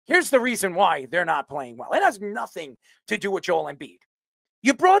Here's the reason why they're not playing well. It has nothing to do with Joel Embiid.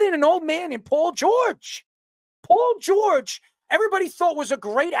 You brought in an old man in Paul George. Paul George, everybody thought was a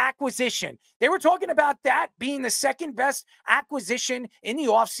great acquisition. They were talking about that being the second best acquisition in the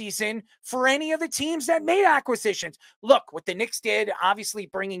offseason for any of the teams that made acquisitions. Look, what the Knicks did, obviously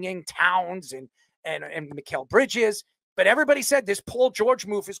bringing in Towns and Mikal Bridges, but everybody said this Paul George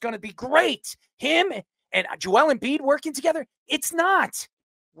move is going to be great. Him and Joel Embiid working together, it's not.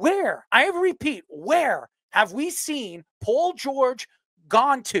 Where, I repeat, where have we seen Paul George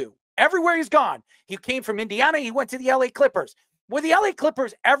gone to? Everywhere he's gone. He came from Indiana. He went to the LA Clippers. Were the LA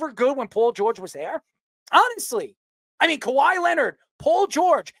Clippers ever good when Paul George was there? Honestly. I mean, Kawhi Leonard, Paul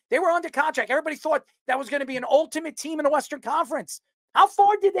George, they were under contract. Everybody thought that was going to be an ultimate team in the Western Conference. How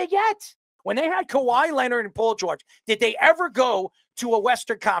far did they get? When they had Kawhi Leonard and Paul George, did they ever go to a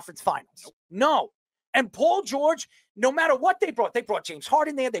Western Conference Finals? No. And Paul George, no matter what they brought James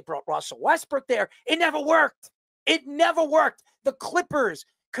Harden there, they brought Russell Westbrook there. It never worked. It never worked. The Clippers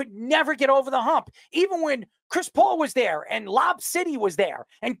could never get over the hump. Even when Chris Paul was there and Lob City was there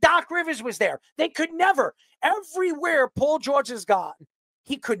and Doc Rivers was there, they could never. Everywhere Paul George has gone,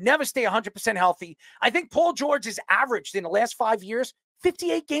 he could never stay 100% healthy. I think Paul George has averaged in the last 5 years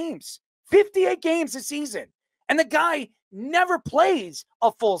 58 games. 58 games a season. And the guy never plays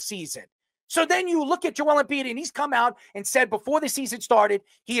a full season. So then you look at Joel Embiid, and he's come out and said before the season started,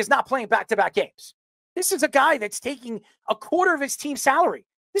 he is not playing back-to-back games. This is a guy that's taking a quarter of his team's salary.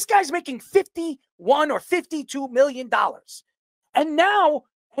 This guy's making $51 or $52 million. And now,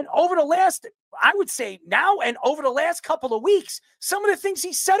 and over the last, I would say now and over the last couple of weeks, some of the things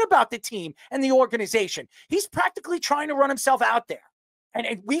he said about the team and the organization, he's practically trying to run himself out there.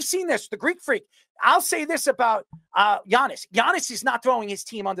 And we've seen this, the Greek Freak. I'll say this about Giannis. Giannis is not throwing his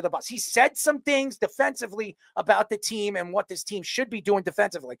team under the bus. He said some things defensively about the team and what this team should be doing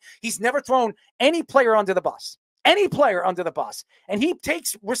defensively. He's never thrown any player under the bus. Any player under the bus. And he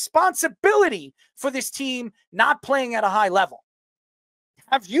takes responsibility for this team not playing at a high level.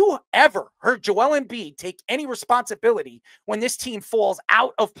 Have you ever heard Joel Embiid take any responsibility when this team falls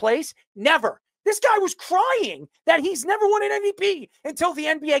out of place? Never. This guy was crying that he's never won an MVP until the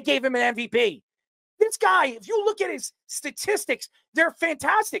NBA gave him an MVP. This guy, if you look at his statistics, they're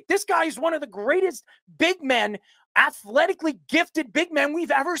fantastic. This guy is one of the greatest big men, athletically gifted big men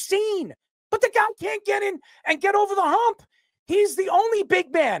we've ever seen. But the guy can't get in and get over the hump. He's the only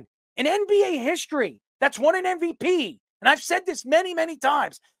big man in NBA history that's won an MVP. And I've said this many, many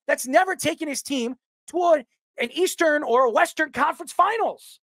times, that's never taken his team to an Eastern or a Western Conference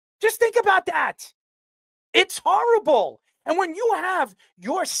Finals. Just think about that. It's horrible. And when you have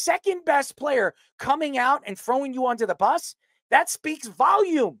your second best player coming out and throwing you under the bus, that speaks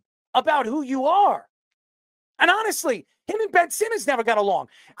volume about who you are. And honestly, him and Ben Simmons never got along.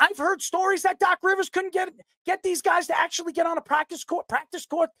 I've heard stories that Doc Rivers couldn't get these guys to actually get on a practice court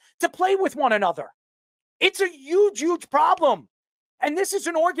to play with one another. It's a huge, huge problem. And this is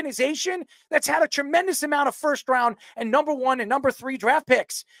an organization that's had a tremendous amount of first round and number 1 and number 3 draft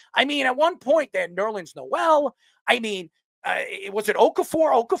picks. I mean, at one point, they had Nerlens Noel. I mean, was it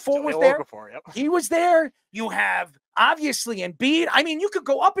Okafor? Okafor was there. Okafor, yep. He was there. You have, obviously, Embiid. I mean, you could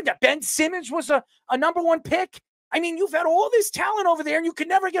go up and down. Ben Simmons was a number 1 pick. I mean, you've had all this talent over there, and you can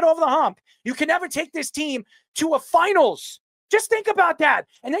never get over the hump. You can never take this team to a finals. Just think about that.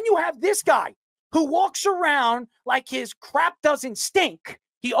 And then you have this guy who walks around like his crap doesn't stink.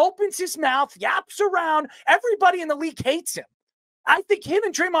 He opens his mouth, yaps around. Everybody in the league hates him. I think him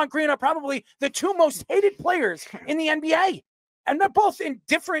and Draymond Green are probably the 2 most hated players in the NBA. And they're both in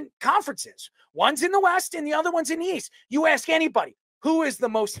different conferences. One's in the West and the other one's in the East. You ask anybody, who is the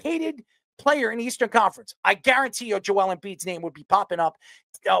most hated player in the Eastern Conference? I guarantee you Joel Embiid's name would be popping up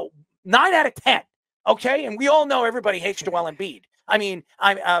 9 out of 10. Okay? And we all know everybody hates Joel Embiid. I mean,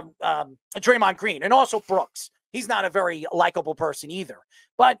 Draymond Green and also Brooks. He's not a very likable person either.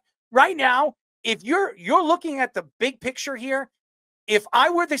 But right now, if you're looking at the big picture here, if I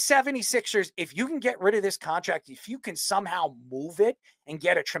were the 76ers, if you can get rid of this contract, if you can somehow move it and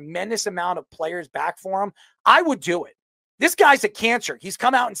get a tremendous amount of players back for him, I would do it. This guy's a cancer. He's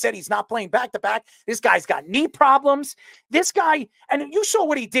come out and said he's not playing back-to-back. This guy's got knee problems. This guy, and you saw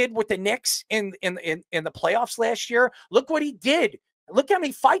what he did with the Knicks in the playoffs last year. Look what he did. Look how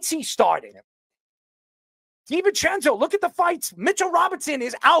many fights he started. DiVincenzo, look at the fights. Mitchell Robinson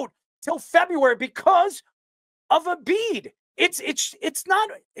is out till February because of Embiid. It's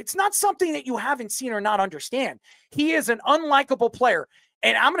not something that you haven't seen or not understand. He is an unlikable player.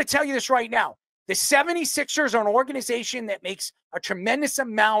 And I'm going to tell you this right now. The 76ers are an organization that makes a tremendous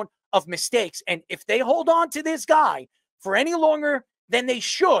amount of mistakes. And if they hold on to this guy for any longer than they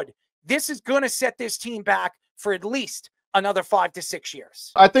should, this is going to set this team back for at least another 5 to 6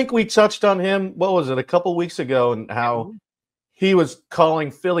 years. I think we touched on him, what was it, a couple weeks ago, and how he was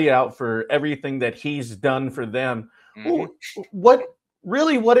calling Philly out for everything that he's done for them. What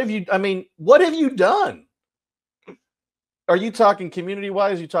have you done? Are you talking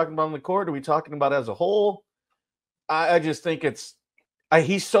community-wise? Are you talking about on the court? Are we talking about as a whole? I just think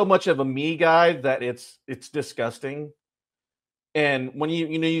he's so much of a me guy that it's disgusting. And when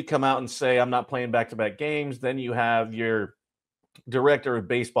you come out and say, I'm not playing back-to-back games, then you have your director of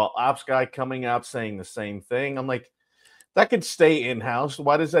baseball ops guy coming out saying the same thing. I'm like, that could stay in-house.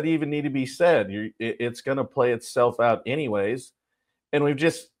 Why does that even need to be said? It's going to play itself out anyways. And we've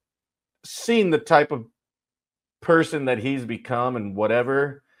just seen the type of person that he's become and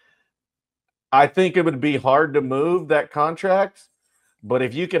whatever. I think it would be hard to move that contract. But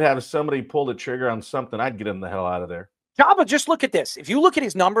if you could have somebody pull the trigger on something, I'd get him the hell out of there. Jabba, just look at this. If you look at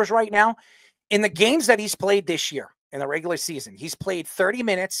his numbers right now, in the games that he's played this year, in the regular season, he's played 30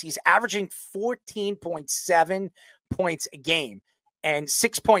 minutes. He's averaging 14.7 points a game and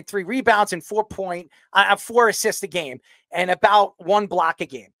 6.3 rebounds and 4 assists a game and about 1 block a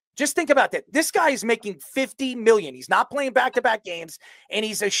game. Just think about that. This guy is making $50 million. He's not playing back-to-back games, and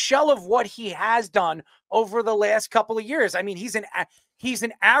he's a shell of what he has done over the last couple of years. I mean, he's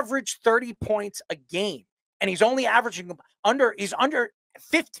an average 30 points a game, and he's only averaging under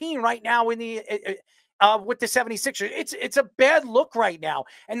 15 right now in the with the 76ers. It's a bad look right now.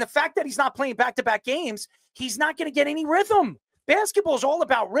 And the fact that he's not playing back-to-back games, he's not going to get any rhythm. Basketball is all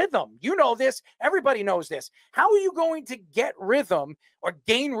about rhythm. You know this. Everybody knows this. How are you going to get rhythm or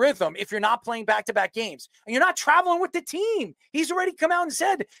gain rhythm if you're not playing back-to-back games? And you're not traveling with the team. He's already come out and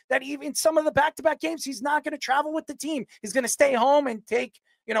said that even some of the back-to-back games, he's not going to travel with the team. He's going to stay home and take,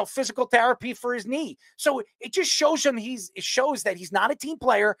 physical therapy for his knee. So it just shows him it shows that he's not a team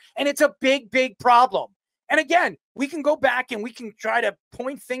player, and it's a big, big problem. And again, we can go back and we can try to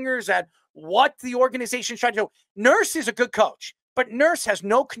point fingers at what the organization's trying to do. Nurse is a good coach, but Nurse has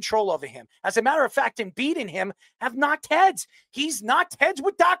no control over him. As a matter of fact, Embiid and him have knocked heads. He's knocked heads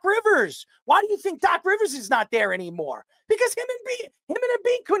with Doc Rivers. Why do you think Doc Rivers is not there anymore? Because him and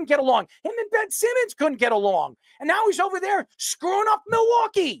Embiid couldn't get along. Him and Ben Simmons couldn't get along. And now he's over there screwing up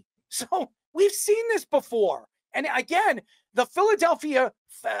Milwaukee. So we've seen this before. And again, the Philadelphia,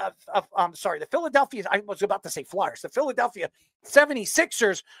 I was about to say Flyers. The Philadelphia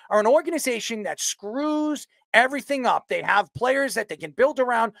 76ers are an organization that screws everything up. They have players that they can build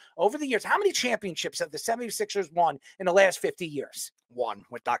around over the years. How many championships have the 76ers won in the last 50 years? One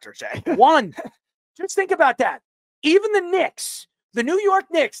with Dr. J. One. Just think about that. Even the Knicks, the New York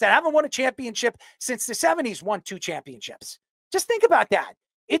Knicks that haven't won a championship since the 70s, won 2 championships. Just think about that.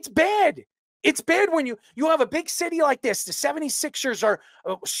 It's bad. It's bad when you have a big city like this. The 76ers are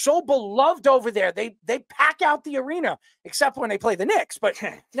so beloved over there. They pack out the arena, except when they play the Knicks. But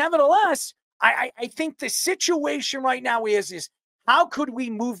nevertheless, I think the situation right now is how could we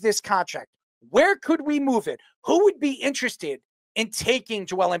move this contract? Where could we move it? Who would be interested in taking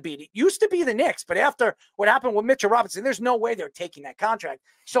Joel Embiid? It used to be the Knicks, but after what happened with Mitchell Robinson, there's no way they're taking that contract.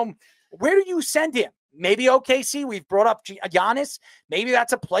 So where do you send him? Maybe OKC. We've brought up Giannis. Maybe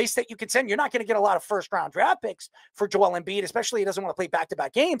that's a place that you can send. You're not going to get a lot of first-round draft picks for Joel Embiid, especially he doesn't want to play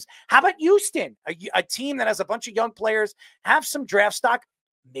back-to-back games. How about Houston? A team that has a bunch of young players, have some draft stock.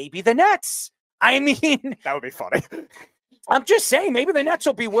 Maybe the Nets. I mean, that would be funny. I'm just saying, maybe the Nets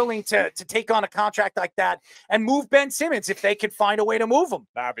will be willing to take on a contract like that and move Ben Simmons if they could find a way to move him.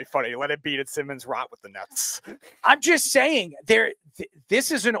 That'd be funny. Let Embiid and Simmons rot with the Nets. I'm just saying,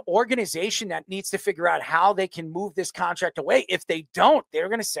 this is an organization that needs to figure out how they can move this contract away. If they don't, they're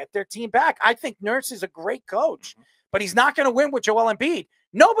going to set their team back. I think Nurse is a great coach, but he's not going to win with Joel Embiid.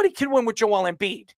 Nobody can win with Joel Embiid.